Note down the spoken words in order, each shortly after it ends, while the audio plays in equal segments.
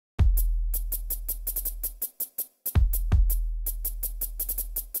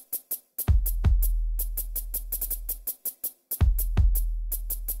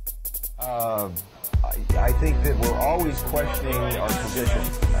I think that we're always questioning our position.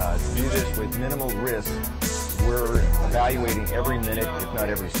 To do this with minimal risk, we're evaluating every minute, if not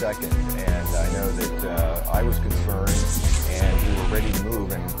every second. And I know that I was concerned, and we were ready to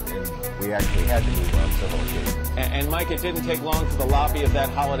move, and we actually had to move on several occasions. And Mike, it didn't take long for the lobby of that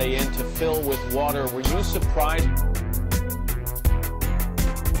Holiday Inn to fill with water. Were you surprised?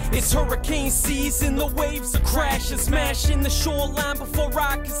 It's hurricane season, the waves are crashing, smashing the shoreline before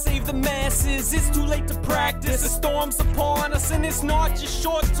I can save the masses. It's too late to practice, the storm's upon us, and it's not just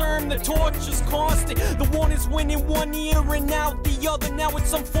short term, the torture's constant. The one is winning one ear and out the other. Now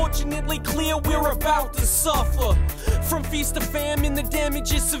it's unfortunately clear we're about to suffer. From feast to famine, the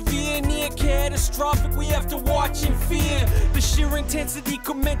damage is severe, near catastrophic. We have to watch in fear. The sheer intensity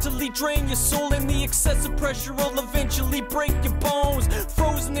could mentally drain your soul, and the excessive pressure will eventually break your bones.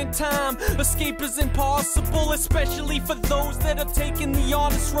 Frozen in time, escape is impossible, especially for those that are taking the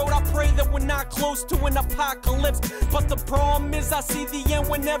honest road. I pray that we're not close to an apocalypse, but the problem is I see the end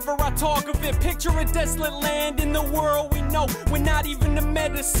whenever I talk of it. Picture a desolate land in the world we know, where not even the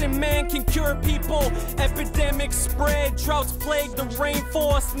medicine man can cure people. Epidemics spread, droughts plague the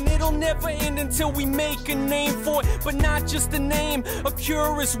rainforest, and it'll never end until we make a name for it. But not just a name, a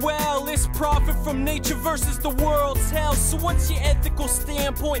cure as well. It's profit from nature versus the world's health. So what's your ethical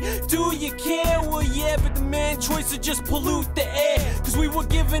standpoint? Do you care? Well, yeah, but the man choice to just pollute the air, cause we were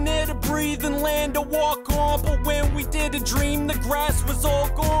given air to breathe and land to walk on. But when we did a dream, the grass was all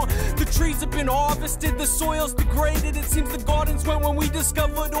gone. The trees have been harvested, the soil's degraded. It seems the gardens went when we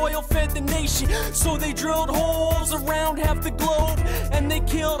discovered oil fed the nation. So they drilled holes around half the globe, and they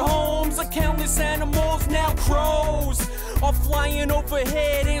killed homes of countless animals. Now crows are flying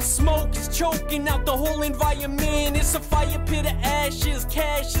overhead, and smoke is choking out the whole environment. It's a fire pit of ashes,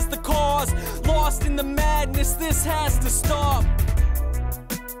 cash is the cause. Lost in the madness, this has to stop.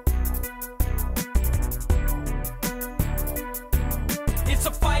 It's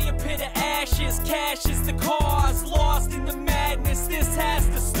a fire pit of ashes, cash is the cause. Lost in the madness, this has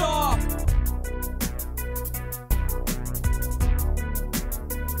to stop.